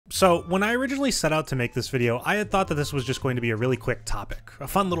So when I originally set out to make this video, I had thought that this was just going to be a really quick topic, a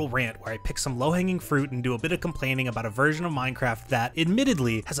fun little rant where I pick some low-hanging fruit and do a bit of complaining about a version of Minecraft that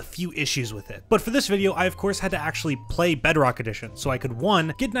admittedly has a few issues with it. But for this video, I of course had to actually play Bedrock Edition, so I could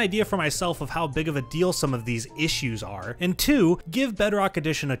 1, get an idea for myself of how big of a deal some of these issues are, and 2, give Bedrock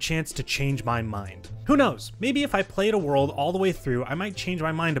Edition a chance to change my mind. Who knows, maybe if I played a world all the way through, I might change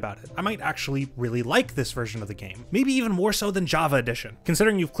my mind about it. I might actually really like this version of the game, maybe even more so than Java Edition.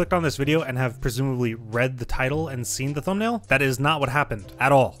 Considering you've clicked on this video and have presumably read the title and seen the thumbnail, that is not what happened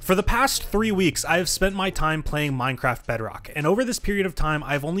at all. For the past 3 weeks, I have spent my time playing Minecraft Bedrock, and over this period of time,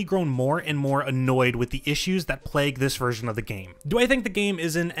 I've only grown more and more annoyed with the issues that plague this version of the game. Do I think the game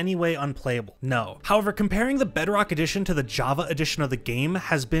is in any way unplayable? No. However, comparing the Bedrock Edition to the Java Edition of the game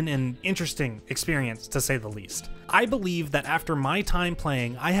has been an interesting experience, to say the least. I believe that after my time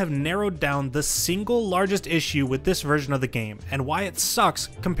playing, I have narrowed down the single largest issue with this version of the game, and why it sucks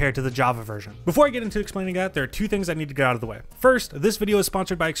compared to the Java version. Before I get into explaining that, there are 2 things I need to get out of the way. First, this video is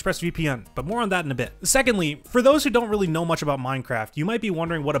sponsored by ExpressVPN, but more on that in a bit. Secondly, for those who don't really know much about Minecraft, you might be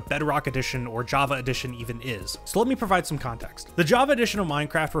wondering what a Bedrock Edition or Java Edition even is. So let me provide some context. The Java Edition of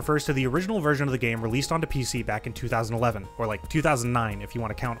Minecraft refers to the original version of the game released onto PC back in 2011, or like 2009 if you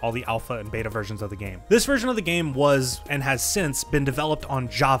want to count all the alpha and beta versions of the game. This version of the game was, and has since, been developed on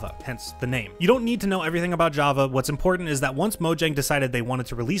Java, hence the name. You don't need to know everything about Java. What's important is that once Mojang decided they wanted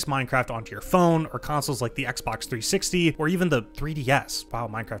to release Minecraft onto your phone or consoles like the Xbox 360 or even the 3DS, wow,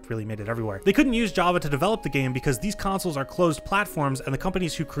 Minecraft really made it everywhere, they couldn't use Java to develop the game because these consoles are closed platforms and the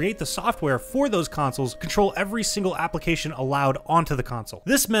companies who create the software for those consoles control every single application allowed onto the console.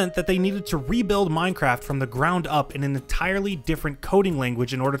 This meant that they needed to rebuild Minecraft from the ground up in an entirely different coding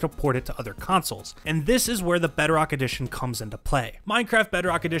language in order to port it to other consoles. And this is where the Bedrock Edition comes into play. Minecraft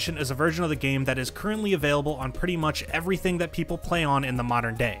Bedrock Edition is a version of the game that is currently available on pretty much everything that people play on in the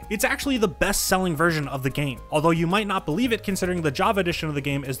modern day. It's actually the best-selling version of the game, although you might not believe it considering the Java Edition of the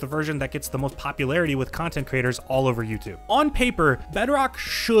game is the version that gets the most popularity with content creators all over YouTube. On paper, Bedrock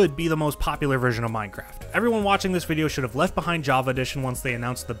should be the most popular version of Minecraft. Everyone watching this video should have left behind Java Edition once they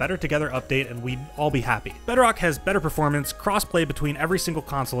announced the Better Together update and we'd all be happy. Bedrock has better performance, cross-play between every single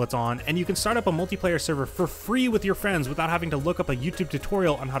console it's on, and you can start up a multiplayer server for free with your friends without having to look up a YouTube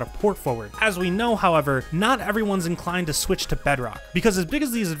tutorial on how to port forward. As we know, however, not everyone's inclined to switch to Bedrock, because as big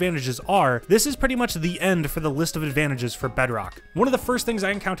as these advantages are, this is pretty much the end for the list of advantages for Bedrock. One of the first things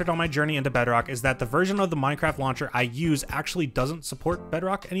I encountered on my journey into Bedrock is that the version of the Minecraft launcher I use actually doesn't support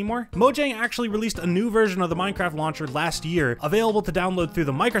Bedrock anymore. Mojang actually released a new version of the Minecraft launcher last year, available to download through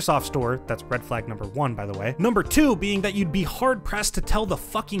the Microsoft Store. That's red flag number 1, by the way. Number 2 being that you'd be hard pressed to tell the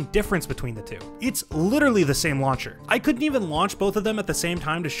fucking difference between the two. It's literally the same launcher. I couldn't even launch both of them at the same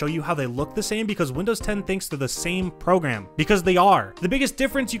time to show you how they look the same because Windows 10 thinks they're the same program, because they are. The biggest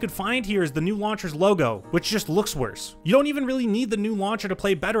difference you could find here is the new launcher's logo, which just looks worse. You don't even really need the new launcher to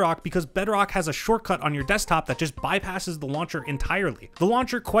play Bedrock because Bedrock has a shortcut on your desktop that just bypasses the launcher entirely. The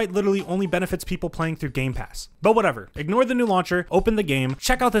launcher quite literally only benefits people playing through Game Pass. But whatever, ignore the new launcher, open the game,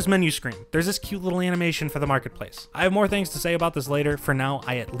 check out this menu screen. There's this cute little animation for the marketplace. I have more things to say about this later. For now,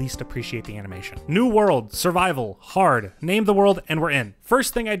 I at least appreciate the animation. New world, survival, hard, name the world, and we're in.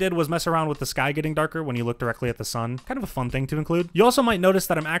 First thing I did was mess around with the sky getting darker when you look directly at the sun. Kind of a fun thing to include. You also might notice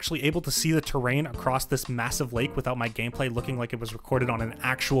that I'm actually able to see the terrain across this massive lake without my gameplay looking like it was recorded on an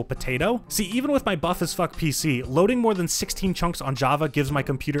actual potato. See, even with my buff as fuck PC, loading more than 16 chunks on Java gives my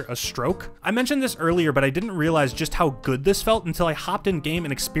computer a stroke. I mentioned this earlier, but I didn't realize just how good this felt until I hopped in game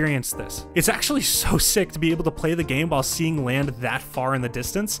and experienced this. It's actually so sick to be able to play the game while seeing land that far in the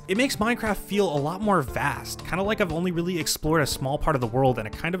distance. It makes Minecraft feel a lot more vast, kind of like I've only really explored a small part of the world, and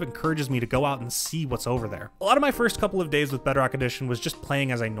it kind of encourages me to go out and see what's over there. A lot of my first couple of days with Bedrock Edition was just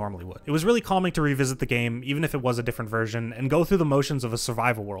playing as I normally would. It was really calming to revisit the game, even if it was a different version, and go through the motions of a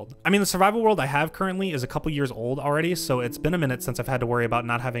survival world. I mean, the survival world I have currently is a couple years old already, so it's been a minute since I've had to worry about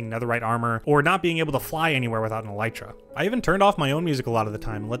not having netherite armor or not being able to fly anywhere without an elytra. I even turned off my own music a lot of the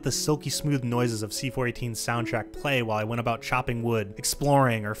time and let the silky smooth noises of C418's soundtrack play while I went about chopping wood,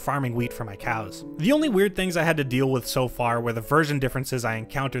 exploring, or farming wheat for my cows. The only weird things I had to deal with so far were the version differences I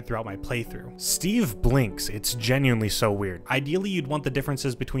encountered throughout my playthrough. Steve blinks, it's genuinely so weird. Ideally, you'd want the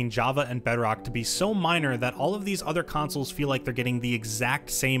differences between Java and Bedrock to be so minor that all of these other consoles feel like they're getting the exact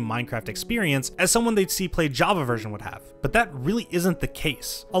same Minecraft experience as someone they'd see play Java version would have. But that really isn't the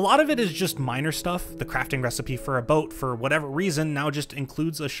case. A lot of it is just minor stuff. The crafting recipe for a boat, for whatever reason, now just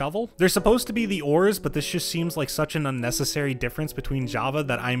includes a shovel. There's supposed to be the ores, but this just seems like such an unnecessary difference between Java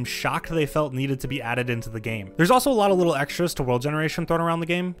that I'm shocked they felt needed to be added into the game. There's also a lot of little extras to world generation thrown around the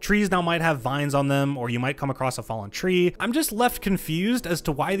game. Trees now might have vines on them, or you might come across a fallen tree. I'm just left confused confused as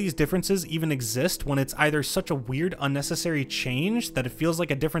to why these differences even exist when it's either such a weird, unnecessary change that it feels like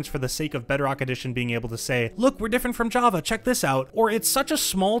a difference for the sake of Bedrock Edition being able to say, look, we're different from Java, check this out, or it's such a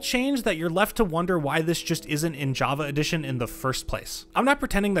small change that you're left to wonder why this just isn't in Java Edition in the first place. I'm not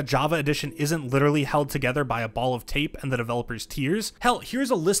pretending that Java Edition isn't literally held together by a ball of tape and the developer's tears. Hell,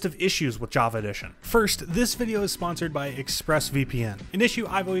 here's a list of issues with Java Edition. First, this video is sponsored by ExpressVPN. An issue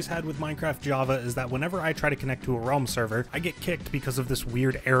I've always had with Minecraft Java is that whenever I try to connect to a Realm server, I get kicked because of this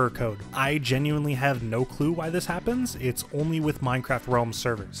weird error code. I genuinely have no clue why this happens. It's only with Minecraft Realms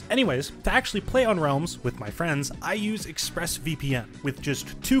servers. Anyways, to actually play on Realms with my friends, I use ExpressVPN. With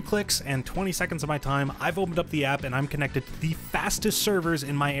just 2 clicks and 20 seconds of my time, I've opened up the app and I'm connected to the fastest servers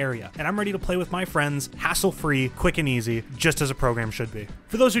in my area. And I'm ready to play with my friends, hassle-free, quick and easy, just as a program should be.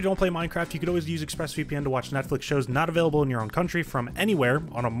 For those who don't play Minecraft, you could always use ExpressVPN to watch Netflix shows not available in your own country from anywhere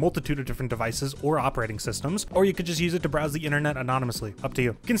on a multitude of different devices or operating systems, or you could just use it to browse the internet anonymously. Up to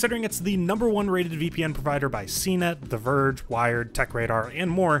you. Considering it's the #1 rated VPN provider by CNET, The Verge, Wired, TechRadar, and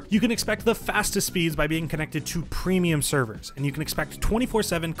more, you can expect the fastest speeds by being connected to premium servers, and you can expect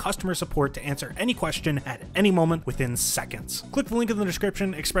 24/7 customer support to answer any question at any moment within seconds. Click the link in the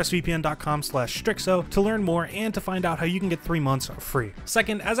description, expressvpn.com/Stryxo, to learn more and to find out how you can get 3 months free.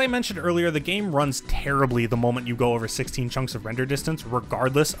 Second, as I mentioned earlier, the game runs terribly the moment you go over 16 chunks of render distance,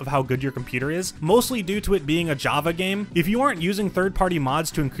 regardless of how good your computer is, mostly due to it being a Java game. If you aren't using third-party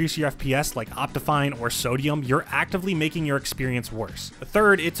mods to increase your FPS like Optifine or Sodium, you're actively making your experience worse.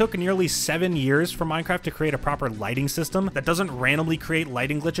 Third, it took nearly 7 years for Minecraft to create a proper lighting system that doesn't randomly create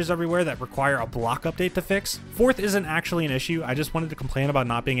lighting glitches everywhere that require a block update to fix. Fourth isn't actually an issue, I just wanted to complain about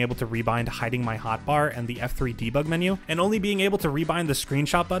not being able to rebind hiding my hotbar and the F3 debug menu, and only being able to rebind the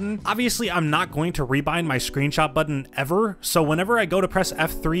screenshot button. Obviously, I'm not going to rebind my screenshot button ever, so whenever I go to press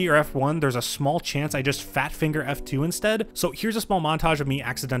F3 or F1, there's a small chance I just fat finger F2 instead. So here's a small montage of me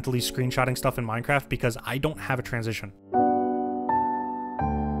accidentally screenshotting stuff in Minecraft because I don't have a transition.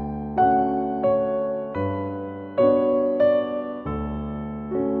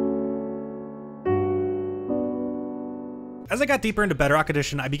 As I got deeper into Bedrock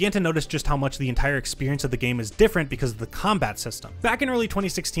Edition, I began to notice just how much the entire experience of the game is different because of the combat system. Back in early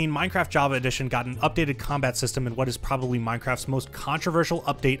 2016, Minecraft Java Edition got an updated combat system in what is probably Minecraft's most controversial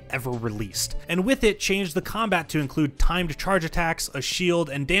update ever released, and with it changed the combat to include timed charge attacks, a shield,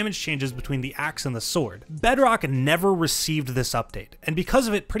 and damage changes between the axe and the sword. Bedrock never received this update, and because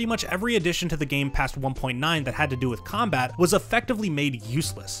of it, pretty much every addition to the game past 1.9 that had to do with combat was effectively made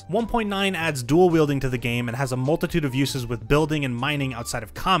useless. 1.9 adds dual wielding to the game and has a multitude of uses with building and mining outside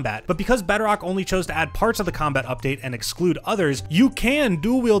of combat, but because Bedrock only chose to add parts of the combat update and exclude others, you can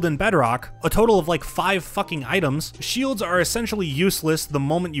dual wield in Bedrock, a total of like 5 fucking items. Shields are essentially useless the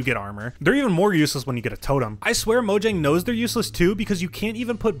moment you get armor. They're even more useless when you get a totem. I swear Mojang knows they're useless too, because you can't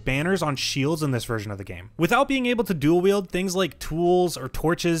even put banners on shields in this version of the game. Without being able to dual wield things like tools or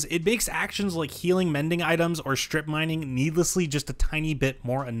torches, it makes actions like healing mending items or strip mining needlessly just a tiny bit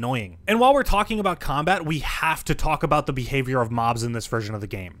more annoying. And while we're talking about combat, we have to talk about the behavior of mobs in this version of the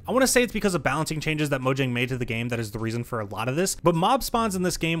game. I want to say it's because of balancing changes that Mojang made to the game that is the reason for a lot of this, but mob spawns in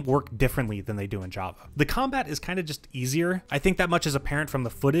this game work differently than they do in Java. The combat is kind of just easier. I think that much is apparent from the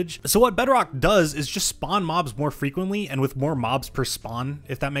footage. So what Bedrock does is just spawn mobs more frequently and with more mobs per spawn,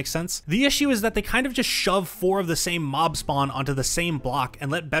 if that makes sense. The issue is that they kind of just shove 4 of the same mob spawn onto the same block and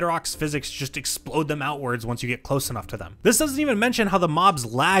let Bedrock's physics just explode them outwards once you get close enough to them. This doesn't even mention how the mobs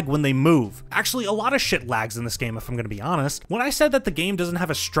lag when they move. Actually, a lot of shit lags in this game, if I'm going to be honest. When I said that the game doesn't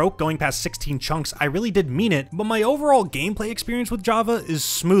have a stroke going past 16 chunks, I really did mean it, but my overall gameplay experience with Java is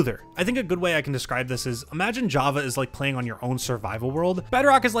smoother. I think a good way I can describe this is, imagine Java is like playing on your own survival world.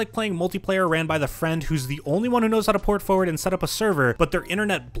 Bedrock is like playing multiplayer ran by the friend who's the only one who knows how to port forward and set up a server, but their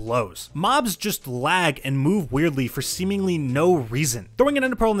internet blows. Mobs just lag and move weirdly for seemingly no reason. Throwing an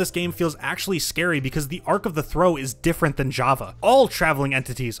ender pearl in this game feels actually scary because the arc of the throw is different than Java. All traveling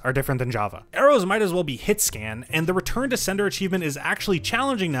entities are different than Java. Arrows might as well be hit scan, and the return to sender achievement is actually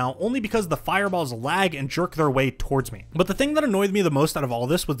challenging now only because the fireballs lag and jerk their way towards me. But the thing that annoyed me the most out of all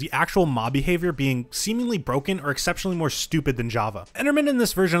this was the actual mob behavior being seemingly broken or exceptionally more stupid than Java. Endermen in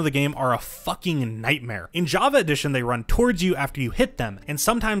this version of the game are a fucking nightmare. In Java Edition, they run towards you after you hit them, and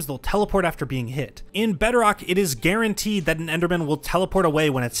sometimes they'll teleport after being hit. In Bedrock, it is guaranteed that an Enderman will teleport away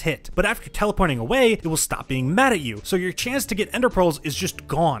when it's hit, but after teleporting away, it will stop being mad at you, so your chance to get ender pearls is just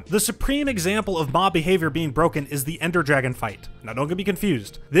gone. The supreme example of mob behavior being broken is the ender Ender Dragon fight. Now don't get me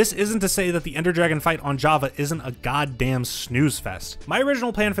confused. This isn't to say that the Ender Dragon fight on Java isn't a goddamn snooze fest. My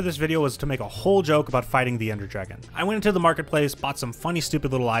original plan for this video was to make a whole joke about fighting the Ender Dragon. I went into the marketplace, bought some funny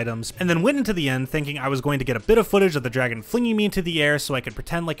stupid little items, and then went into the end thinking I was going to get a bit of footage of the dragon flinging me into the air so I could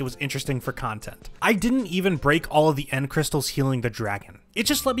pretend like it was interesting for content. I didn't even break all of the end crystals healing the dragon. It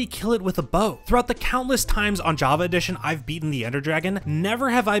just let me kill it with a bow. Throughout the countless times on Java Edition I've beaten the Ender Dragon, never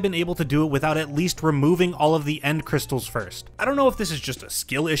have I been able to do it without at least removing all of the end crystals first. I don't know if this is just a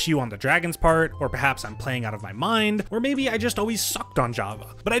skill issue on the dragon's part, or perhaps I'm playing out of my mind, or maybe I just always sucked on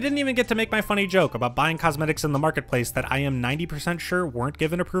Java. But I didn't even get to make my funny joke about buying cosmetics in the marketplace that I am 90% sure weren't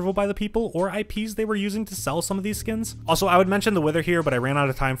given approval by the people or IPs they were using to sell some of these skins. Also, I would mention the Wither here, but I ran out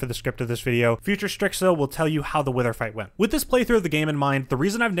of time for the script of this video. Future Stryxo will tell you how the Wither fight went. With this playthrough of the game in mind, the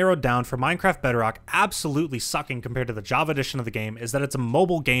reason I've narrowed down for Minecraft Bedrock absolutely sucking compared to the Java edition of the game is that it's a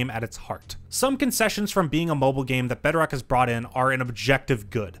mobile game at its heart. Some concessions from being a mobile game that Bedrock has brought in are an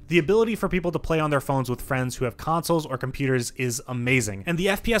objective good. The ability for people to play on their phones with friends who have consoles or computers is amazing, and the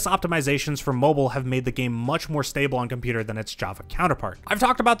FPS optimizations for mobile have made the game much more stable on computer than its Java counterpart. I've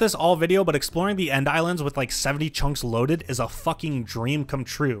talked about this all video, but exploring the end islands with like 70 chunks loaded is a fucking dream come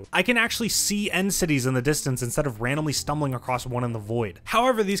true. I can actually see end cities in the distance instead of randomly stumbling across one in the void.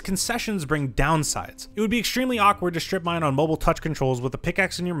 However, these concessions bring downsides. It would be extremely awkward to strip mine on mobile touch controls with a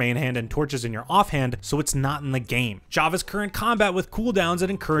pickaxe in your main hand and torches in your offhand, so it's not in the game. Java's current combat with cooldowns that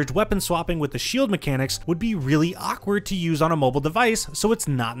encourage weapon swapping with the shield mechanics would be really awkward to use on a mobile device, so it's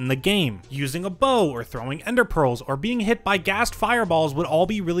not in the game. Using a bow or throwing ender pearls or being hit by gassed fireballs would all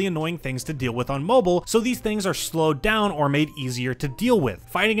be really annoying things to deal with on mobile, so these things are slowed down or made easier to deal with.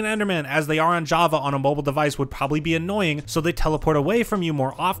 Fighting an enderman as they are on Java on a mobile device would probably be annoying, so they teleport away from you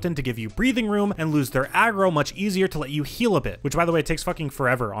more often to give you breathing room and lose their aggro much easier to let you heal a bit, which by the way it takes fucking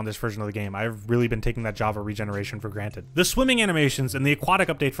forever on this version of the game. I've really been taking that Java regeneration for granted. The swimming animations and the aquatic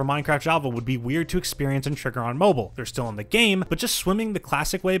update for Minecraft Java would be weird to experience and trigger on mobile. They're still in the game, but just swimming the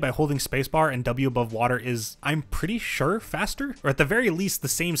classic way by holding spacebar and W above water is, I'm pretty sure, faster, or at the very least the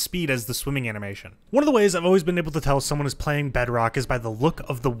same speed as the swimming animation. One of the ways I've always been able to tell someone is playing Bedrock is by the look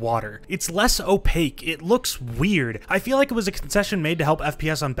of the water. It's less opaque, it looks weird. I feel like it was a concession made to help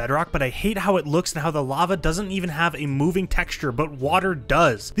FPS on Bedrock, but I hate how it looks and how the lava doesn't even have a moving texture, but water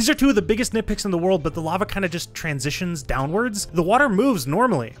does. These are two of the biggest nitpicks in the world, but the lava kind of just transitions downwards. The water moves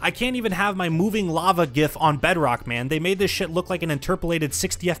normally. I can't even have my moving lava gif on Bedrock, man. They made this shit look like an interpolated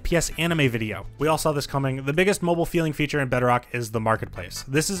 60 FPS anime video. We all saw this coming. The biggest mobile feeling feature in Bedrock is the marketplace.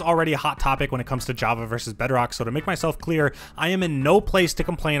 This is already a hot topic when it comes to Java versus Bedrock, so to make myself clear, I am in no place to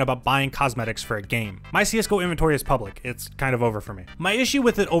complain about buying cosmetics for a game. My CSGO inventory is public. It's kind of over for me. My issue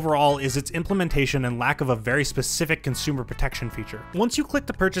with it overall is its implementation and lack of a very specific consumer protection feature. Once you click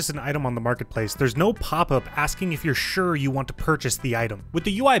to purchase an item on the marketplace, there's no pop-up asking if you're sure you want to purchase the item. With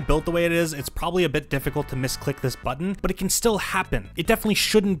the UI built the way it is, it's probably a bit difficult to misclick this button, but it can still happen. It definitely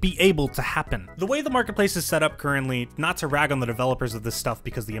shouldn't be able to happen. The way the marketplace is set up currently, not to rag on the developers of this stuff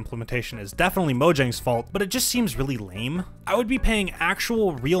because the implementation is definitely Mojang's fault, but it just seems really lame. I would be paying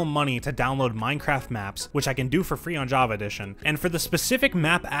actual real money to download Minecraft maps, which I can do for free on Java Edition, and for the specific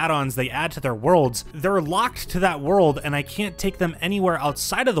map add-ons they add to their worlds, they're locked to that world and I can't take them anywhere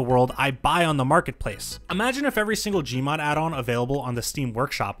outside of the world I buy on the marketplace. Imagine if every single Gmod add-on available on the Steam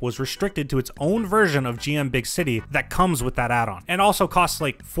Workshop was restricted to its own version of GM Big City that comes with that add-on, and also costs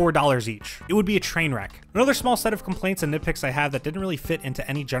like $4 each. It would be a train wreck. Another small set of complaints and nitpicks I have that didn't really fit into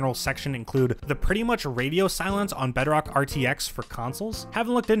any general section include the pretty much radio silence on Bedrock RTX for consoles.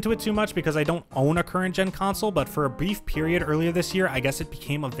 Haven't looked into it too much because I don't own a current gen console, but for a brief period earlier this year, I guess it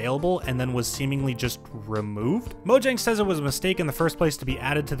became available and then was seemingly just removed. Mojang says it was a mistake in the first place to be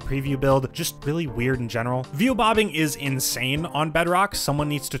added to the preview build, just really weird in general. View bobbing is insane on Bedrock. Someone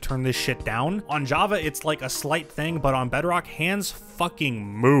needs to turn this shit down. On Java, it's like a slight thing, but on Bedrock, hands fucking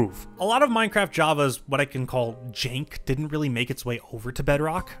move. A lot of Minecraft Java's what I can call jank didn't really make its way over to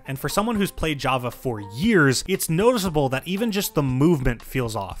Bedrock, and for someone who's played Java for years, it's noticeable that even just the movement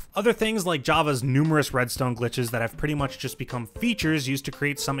feels off. Other things like Java's numerous redstone glitches that have pretty much just become features used to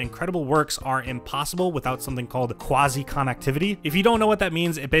create some incredible works are impossible without something called quasi-connectivity. If you don't know what that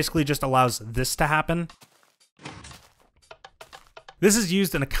means, it basically just allows this to happen. This is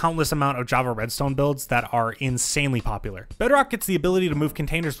used in a countless amount of Java Redstone builds that are insanely popular. Bedrock gets the ability to move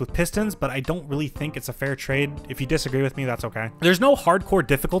containers with pistons, but I don't really think it's a fair trade. If you disagree with me, that's okay. There's no hardcore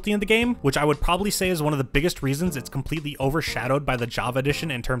difficulty in the game, which I would probably say is one of the biggest reasons it's completely overshadowed by the Java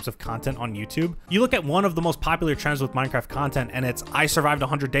edition in terms of content on YouTube. You look at one of the most popular trends with Minecraft content and it's I survived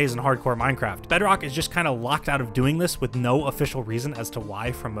 100 days in hardcore Minecraft. Bedrock is just kind of locked out of doing this with no official reason as to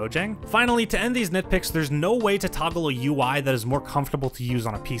why from Mojang. Finally, to end these nitpicks, there's no way to toggle a UI that is more comfortable to use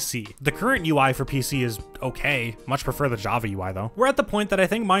on a PC. The current UI for PC is okay, much prefer the Java UI though. We're at the point that I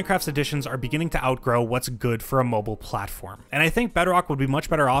think Minecraft's editions are beginning to outgrow what's good for a mobile platform. And I think Bedrock would be much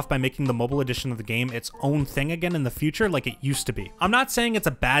better off by making the mobile edition of the game its own thing again in the future like it used to be. I'm not saying it's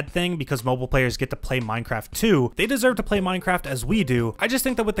a bad thing because mobile players get to play Minecraft too. They deserve to play Minecraft as we do. I just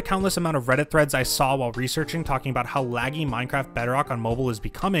think that with the countless amount of Reddit threads I saw while researching talking about how laggy Minecraft Bedrock on mobile is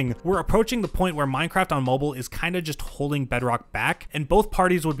becoming, we're approaching the point where Minecraft on mobile is kind of just holding Bedrock back, and both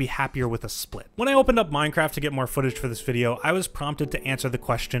parties would be happier with a split. When I opened up Minecraft to get more footage for this video, I was prompted to answer the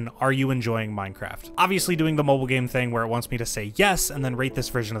question, are you enjoying Minecraft? Obviously doing the mobile game thing where it wants me to say yes and then rate this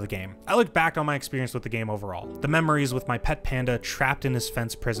version of the game. I looked back on my experience with the game overall. The memories with my pet panda trapped in his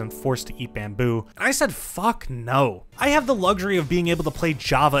fence prison forced to eat bamboo, and I said fuck no. I have the luxury of being able to play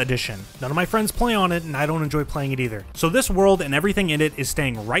Java Edition. None of my friends play on it and I don't enjoy playing it either. So this world and everything in it is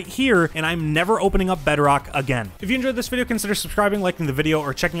staying right here and I'm never opening up Bedrock again. If you enjoyed this video, consider subscribing, liking the video,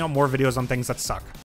 or checking out more videos on things that suck.